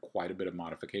required quite a bit of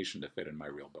modification to fit in my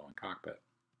real Boeing cockpit.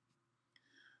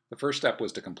 The first step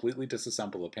was to completely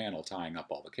disassemble the panel, tying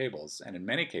up all the cables, and in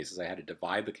many cases I had to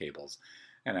divide the cables,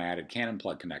 and I added Canon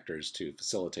plug connectors to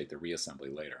facilitate the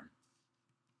reassembly later.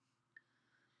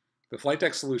 The Flight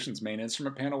Deck Solutions main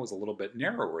instrument panel was a little bit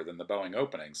narrower than the Boeing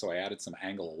opening, so I added some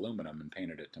angle aluminum and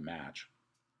painted it to match.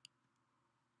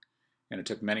 And it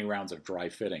took many rounds of dry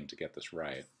fitting to get this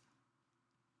right.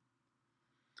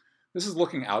 This is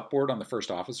looking outboard on the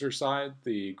first officer's side.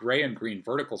 The gray and green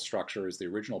vertical structure is the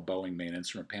original Boeing main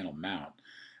instrument panel mount,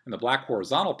 and the black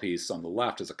horizontal piece on the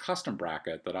left is a custom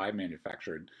bracket that I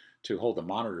manufactured to hold the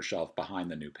monitor shelf behind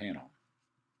the new panel.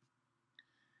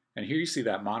 And here you see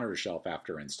that monitor shelf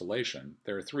after installation.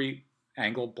 There are 3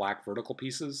 angled black vertical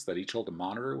pieces that each hold a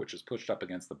monitor, which is pushed up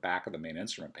against the back of the main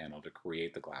instrument panel to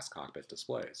create the glass cockpit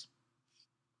displays.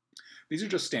 These are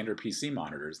just standard PC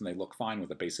monitors, and they look fine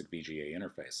with a basic VGA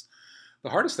interface. The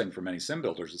hardest thing for many sim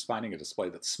builders is finding a display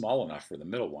that's small enough for the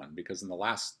middle one, because in the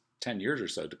last 10 years or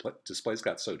so, displays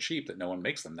got so cheap that no one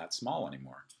makes them that small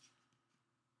anymore.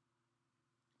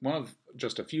 One of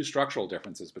just a few structural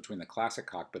differences between the classic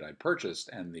cockpit I'd purchased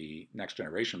and the next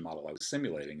generation model I was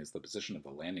simulating is the position of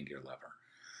the landing gear lever.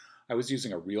 I was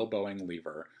using a real Boeing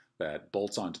lever that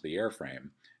bolts onto the airframe,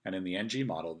 and in the NG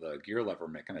model, the gear lever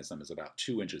mechanism is about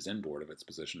 2 inches inboard of its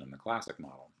position in the classic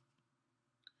model.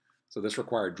 So this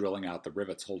required drilling out the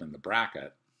rivets holding the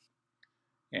bracket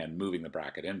and moving the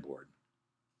bracket inboard.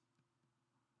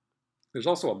 There's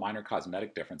also a minor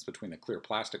cosmetic difference between the clear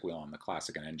plastic wheel on the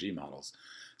Classic and NG models,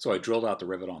 so I drilled out the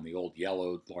rivet on the old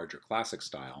yellow, larger Classic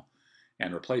style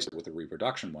and replaced it with a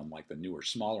reproduction one like the newer,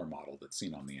 smaller model that's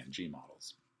seen on the NG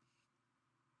models.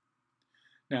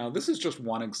 Now, this is just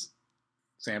one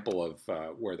example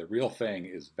of where the real thing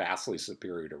is vastly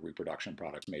superior to reproduction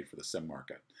products made for the sim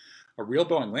market. A real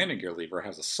Boeing landing gear lever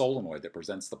has a solenoid that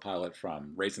prevents the pilot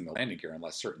from raising the landing gear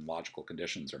unless certain logical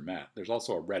conditions are met. There's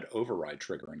also a red override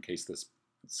trigger in case this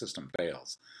system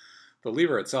fails. The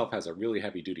lever itself has a really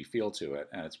heavy-duty feel to it,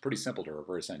 and it's pretty simple to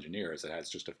reverse engineer as it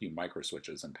has just a few micro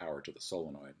switches and power to the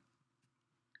solenoid.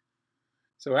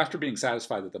 So after being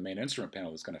satisfied that the main instrument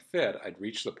panel was going to fit, I'd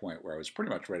reached the point where I was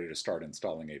pretty much ready to start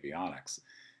installing avionics,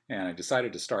 and I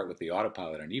decided to start with the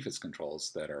autopilot and EFIS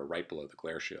controls that are right below the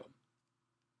glare shield.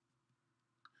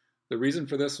 The reason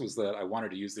for this was that I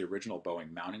wanted to use the original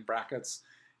Boeing mounting brackets,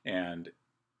 and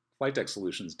Flight Deck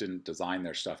Solutions didn't design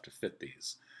their stuff to fit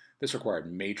these. This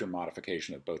required major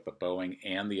modification of both the Boeing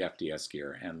and the FDS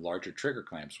gear, and larger trigger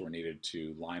clamps were needed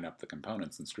to line up the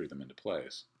components and screw them into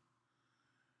place.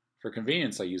 For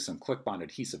convenience, I used some click-bond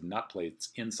adhesive nut plates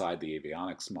inside the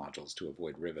avionics modules to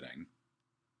avoid riveting.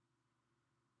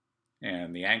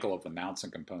 And the angle of the mounts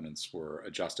and components were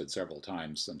adjusted several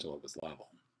times until it was level.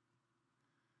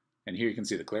 And here you can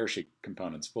see the glare sheet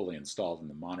components fully installed in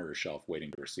the monitor shelf waiting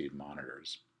to receive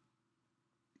monitors.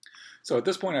 So at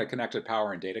this point I connected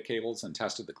power and data cables and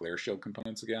tested the glare shield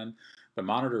components again. The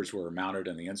monitors were mounted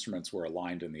and the instruments were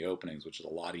aligned in the openings, which is a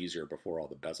lot easier before all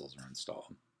the bezels are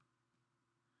installed.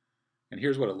 And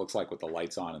here's what it looks like with the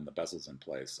lights on and the bezels in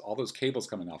place. All those cables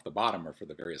coming off the bottom are for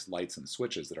the various lights and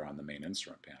switches that are on the main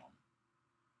instrument panel.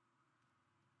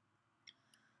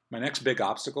 My next big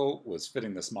obstacle was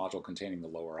fitting this module containing the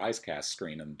lower IceCast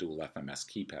screen and dual FMS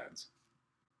keypads.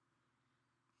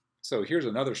 So here's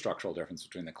another structural difference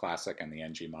between the Classic and the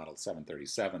NG model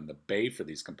 737. The bay for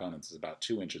these components is about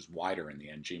 2 inches wider in the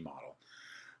NG model.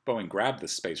 Boeing grabbed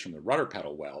this space from the rudder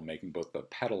pedal well, making both the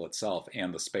pedal itself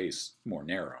and the space more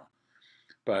narrow.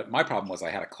 But my problem was I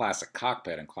had a Classic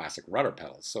cockpit and Classic rudder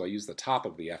pedals, so I used the top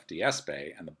of the FDS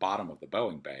bay and the bottom of the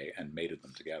Boeing bay and mated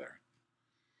them together.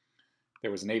 There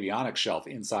was an avionics shelf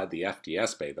inside the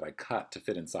FDS bay that I cut to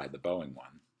fit inside the Boeing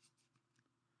one.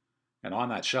 And on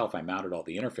that shelf I mounted all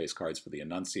the interface cards for the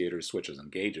annunciators, switches,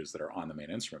 and gauges that are on the main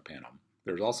instrument panel.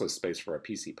 There's also space for a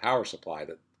PC power supply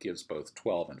that gives both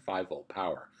 12 and 5 volt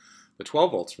power. The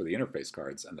 12 volts for the interface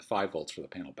cards and the 5 volts for the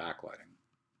panel backlighting.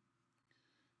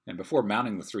 And before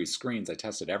mounting the 3 screens, I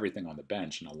tested everything on the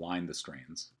bench and aligned the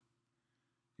screens.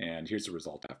 And here's the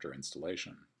result after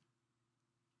installation.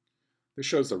 This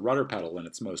shows the rudder pedal in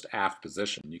its most aft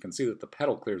position. You can see that the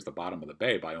pedal clears the bottom of the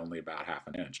bay by only about ½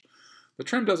 an inch. The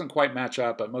trim doesn't quite match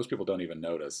up, but most people don't even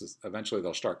notice. Eventually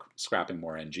they'll start scrapping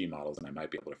more NG models and I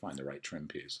might be able to find the right trim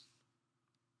piece.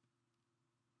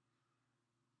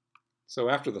 So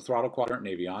after the throttle quadrant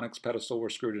and avionics pedestal were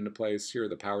screwed into place, here are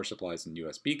the power supplies and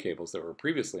USB cables that were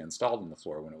previously installed on the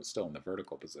floor when it was still in the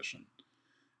vertical position.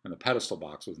 And the pedestal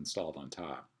box was installed on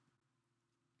top.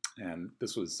 And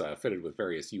this was fitted with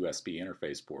various USB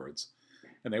interface boards.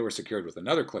 And they were secured with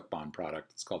another click-bond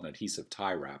product. It's called an adhesive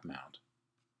tie wrap mount.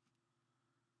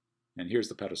 And here's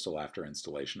the pedestal after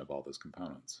installation of all those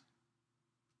components.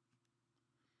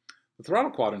 The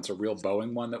throttle quadrant's a real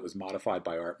Boeing one that was modified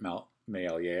by Art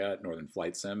Maillet at Northern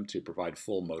Flight Sim to provide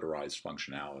full motorized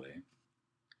functionality.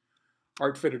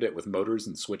 Art fitted it with motors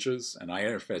and switches, and I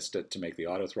interfaced it to make the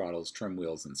auto throttles, trim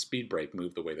wheels, and speed brake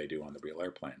move the way they do on the real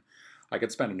airplane. I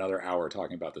could spend another hour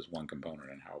talking about this one component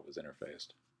and how it was interfaced.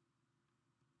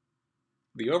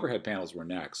 The overhead panels were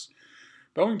next.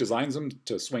 Boeing designs them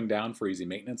to swing down for easy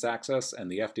maintenance access, and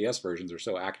the FDS versions are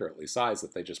so accurately sized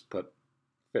that they just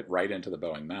fit right into the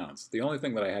Boeing mounts. The only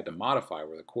thing that I had to modify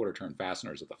were the quarter-turn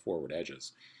fasteners at the forward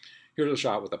edges. Here's a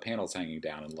shot with the panels hanging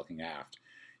down and looking aft.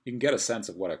 You can get a sense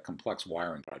of what a complex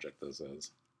wiring project this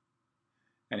is.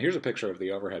 And here's a picture of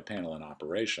the overhead panel in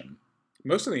operation.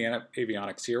 Most of the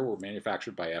avionics here were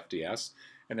manufactured by FDS,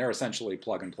 and they're essentially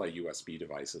plug-and-play USB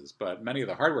devices, but many of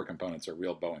the hardware components are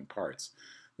real Boeing parts.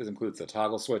 This includes the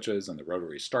toggle switches and the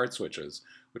rotary start switches,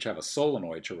 which have a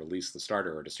solenoid to release the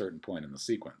starter at a certain point in the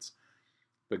sequence.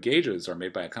 The gauges are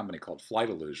made by a company called Flight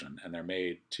Illusion, and they're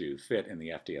made to fit in the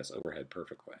FDS overhead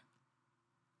perfectly.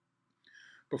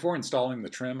 Before installing the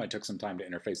trim, I took some time to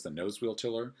interface the nose wheel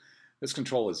tiller. This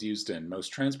control is used in most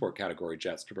transport category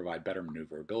jets to provide better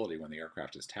maneuverability when the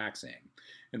aircraft is taxiing.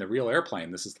 In the real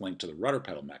airplane, this is linked to the rudder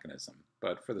pedal mechanism,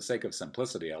 but for the sake of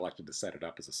simplicity, I elected to set it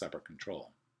up as a separate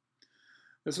control.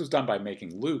 This was done by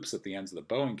making loops at the ends of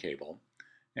the Boeing cable,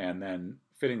 and then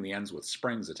fitting the ends with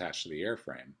springs attached to the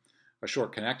airframe. A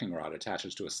short connecting rod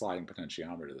attaches to a sliding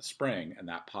potentiometer to the spring, and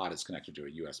that pod is connected to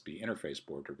a USB interface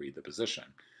board to read the position.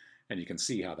 And you can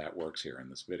see how that works here in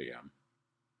this video.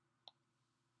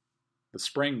 The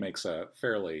spring makes a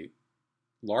fairly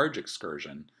large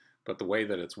excursion But the way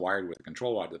that it's wired with the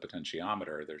control rod to the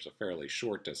potentiometer, there's a fairly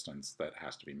short distance that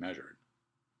has to be measured.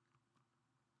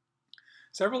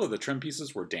 Several of the trim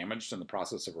pieces were damaged in the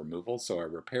process of removal, so I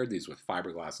repaired these with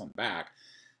fiberglass on the back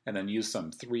and then used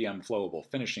some 3M flowable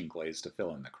finishing glaze to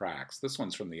fill in the cracks. This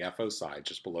one's from the FO side,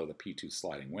 just below the P2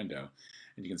 sliding window,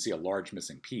 and you can see a large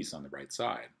missing piece on the right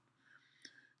side.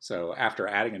 So after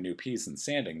adding a new piece and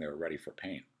sanding, they were ready for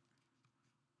paint.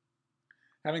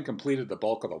 Having completed the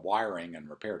bulk of the wiring and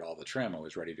repaired all the trim, I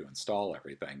was ready to install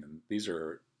everything. And these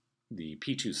are the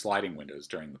P2 sliding windows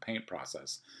during the paint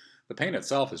process. The paint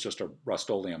itself is just a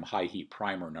Rust-Oleum high heat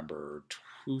primer number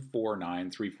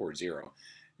 249340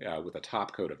 with a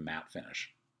top coat of matte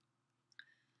finish.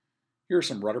 Here are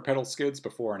some rudder pedal skids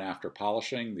before and after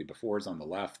polishing. The befores on the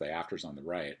left, the afters on the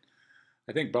right.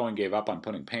 I think Boeing gave up on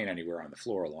putting paint anywhere on the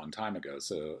floor a long time ago,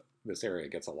 so this area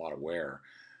gets a lot of wear.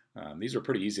 These are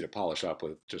pretty easy to polish up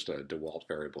with just a DeWalt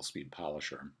variable speed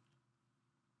polisher.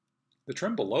 The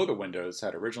trim below the windows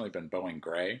had originally been Boeing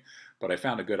gray, but I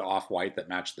found a good off-white that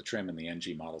matched the trim in the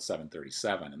NG Model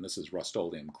 737, and this is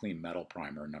Rust-Oleum Clean Metal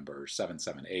Primer number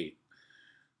 7780830.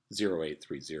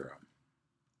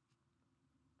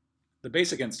 The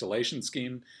basic installation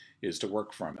scheme is to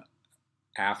work from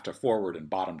aft to forward and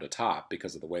bottom to top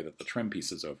because of the way that the trim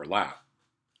pieces overlap.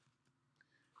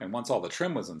 And once all the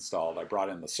trim was installed, I brought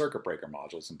in the circuit breaker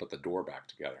modules and put the door back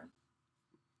together.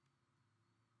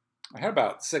 I had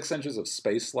about 6 inches of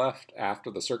space left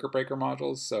after the circuit breaker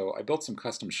modules, so I built some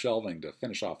custom shelving to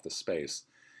finish off the space.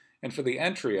 And for the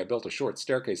entry, I built a short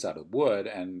staircase out of wood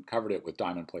and covered it with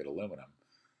diamond plate aluminum.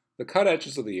 The cut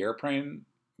edges of the airplane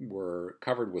were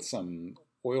covered with some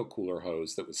oil cooler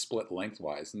hose that was split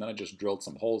lengthwise, and then I just drilled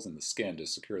some holes in the skin to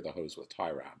secure the hose with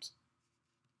tie wraps.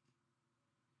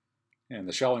 And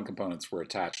the shelving components were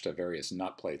attached to various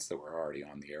nut plates that were already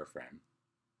on the airframe.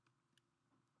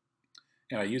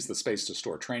 And I used the space to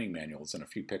store training manuals and a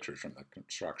few pictures from the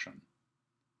construction.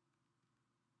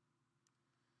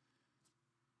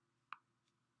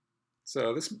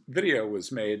 So this video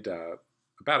was made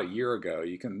about a year ago.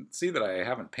 You can see that I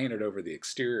haven't painted over the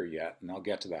exterior yet, and I'll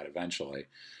get to that eventually.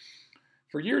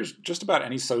 For years, just about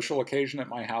any social occasion at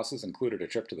my house has included a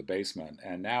trip to the basement,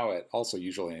 and now it also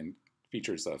usually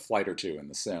features a flight or two in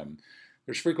the sim.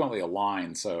 There's frequently a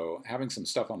line, so having some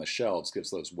stuff on the shelves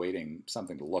gives those waiting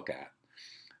something to look at.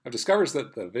 I've discovered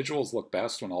that the visuals look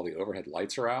best when all the overhead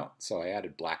lights are out, so I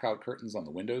added blackout curtains on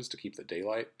the windows to keep the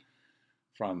daylight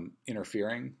from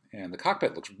interfering, and the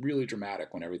cockpit looks really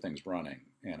dramatic when everything's running,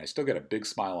 and I still get a big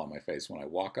smile on my face when I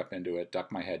walk up into it,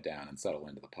 duck my head down, and settle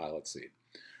into the pilot seat.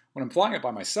 When I'm flying it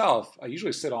by myself, I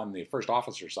usually sit on the first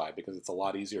officer side because it's a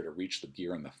lot easier to reach the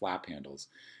gear and the flap handles.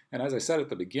 And as I said at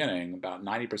the beginning, about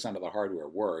 90% of the hardware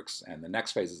works, and the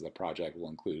next phases of the project will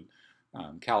include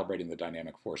calibrating the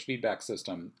dynamic force feedback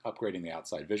system, upgrading the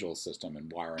outside visual system,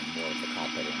 and wiring more of the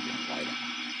cockpit ambient lighting.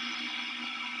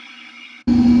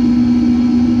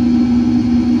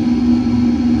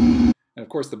 And of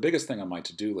course, the biggest thing on my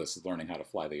to-do list is learning how to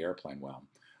fly the airplane well.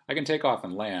 I can take off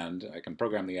and land, I can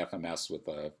program the FMS with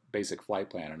a basic flight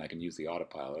plan, and I can use the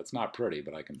autopilot. It's not pretty,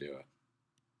 but I can do it.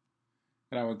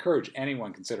 And I would encourage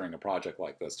anyone considering a project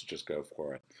like this to just go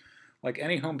for it. Like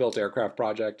any home-built aircraft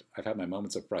project, I've had my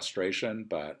moments of frustration,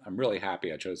 but I'm really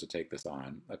happy I chose to take this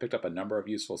on. I picked up a number of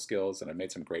useful skills, and I've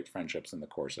made some great friendships in the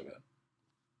course of it.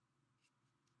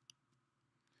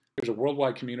 There's a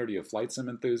worldwide community of flight sim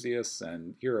enthusiasts,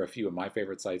 and here are a few of my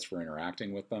favorite sites for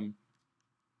interacting with them.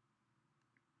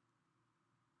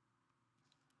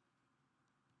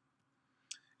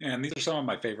 And these are some of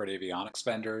my favorite avionics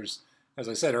vendors. As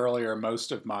I said earlier,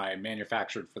 most of my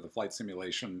manufactured for the flight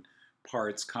simulation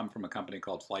parts come from a company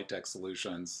called Flight Deck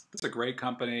Solutions. It's a great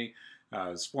company. It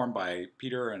was formed by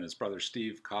Peter and his brother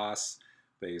Steve Koss.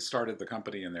 They started the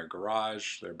company in their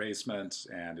garage, their basement,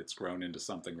 and it's grown into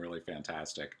something really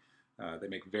fantastic. They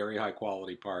make very high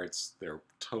quality parts. They're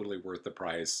totally worth the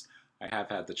price. I have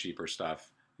had the cheaper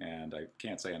stuff, and I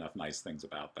can't say enough nice things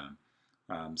about them.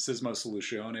 Sismo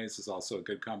Soluciones is also a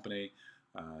good company.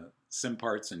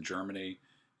 SimParts in Germany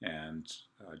and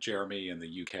Jeremy in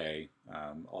the UK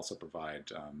also provide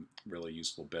really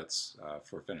useful bits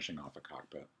for finishing off a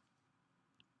cockpit.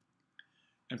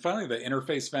 And finally, the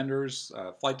interface vendors.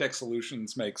 Flight Deck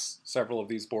Solutions makes several of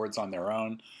these boards on their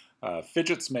own.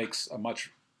 Fidgets makes a much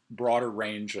broader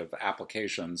range of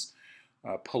applications.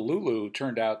 Polulu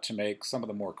turned out to make some of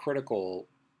the more critical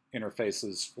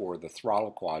interfaces for the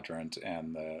throttle quadrant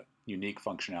and the unique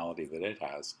functionality that it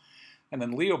has. And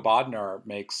then Leo Bodnar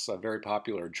makes a very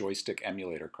popular joystick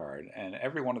emulator card. And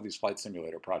every one of these flight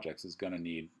simulator projects is going to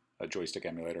need a joystick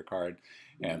emulator card,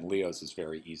 and Leo's is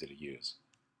very easy to use.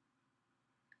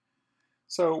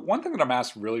 So one thing that I'm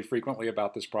asked really frequently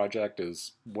about this project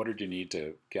is, what did you need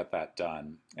to get that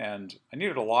done? And I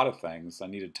needed a lot of things. I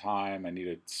needed time, I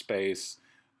needed space,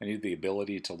 I needed the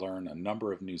ability to learn a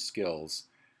number of new skills.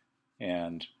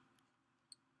 And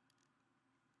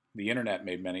the internet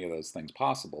made many of those things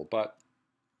possible. But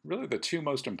really the two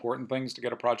most important things to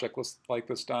get a project like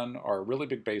this done are a really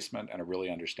big basement and a really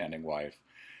understanding wife.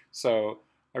 So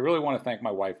I really want to thank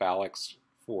my wife Alex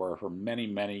for her many,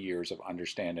 many years of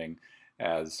understanding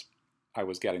as I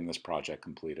was getting this project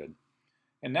completed.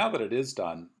 And now that it is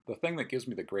done, the thing that gives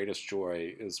me the greatest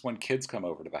joy is when kids come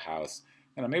over to the house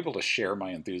and I'm able to share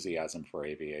my enthusiasm for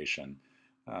aviation.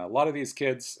 A lot of these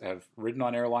kids have ridden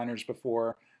on airliners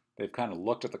before. They've kind of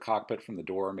looked at the cockpit from the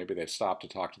door. Maybe they've stopped to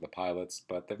talk to the pilots,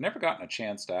 but they've never gotten a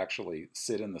chance to actually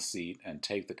sit in the seat and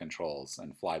take the controls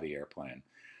and fly the airplane.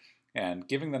 And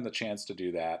giving them the chance to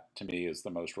do that, to me, is the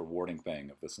most rewarding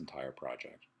thing of this entire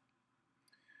project.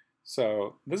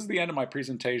 So this is the end of my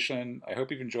presentation. I hope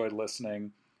you've enjoyed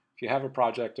listening. If you have a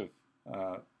project of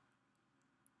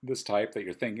this type that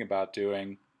you're thinking about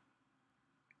doing,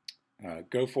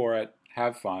 go for it.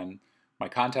 Have fun. My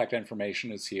contact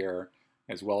information is here,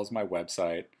 as well as my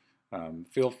website.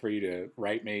 Feel free to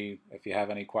write me if you have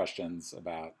any questions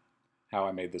about how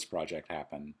I made this project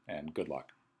happen, and good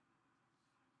luck.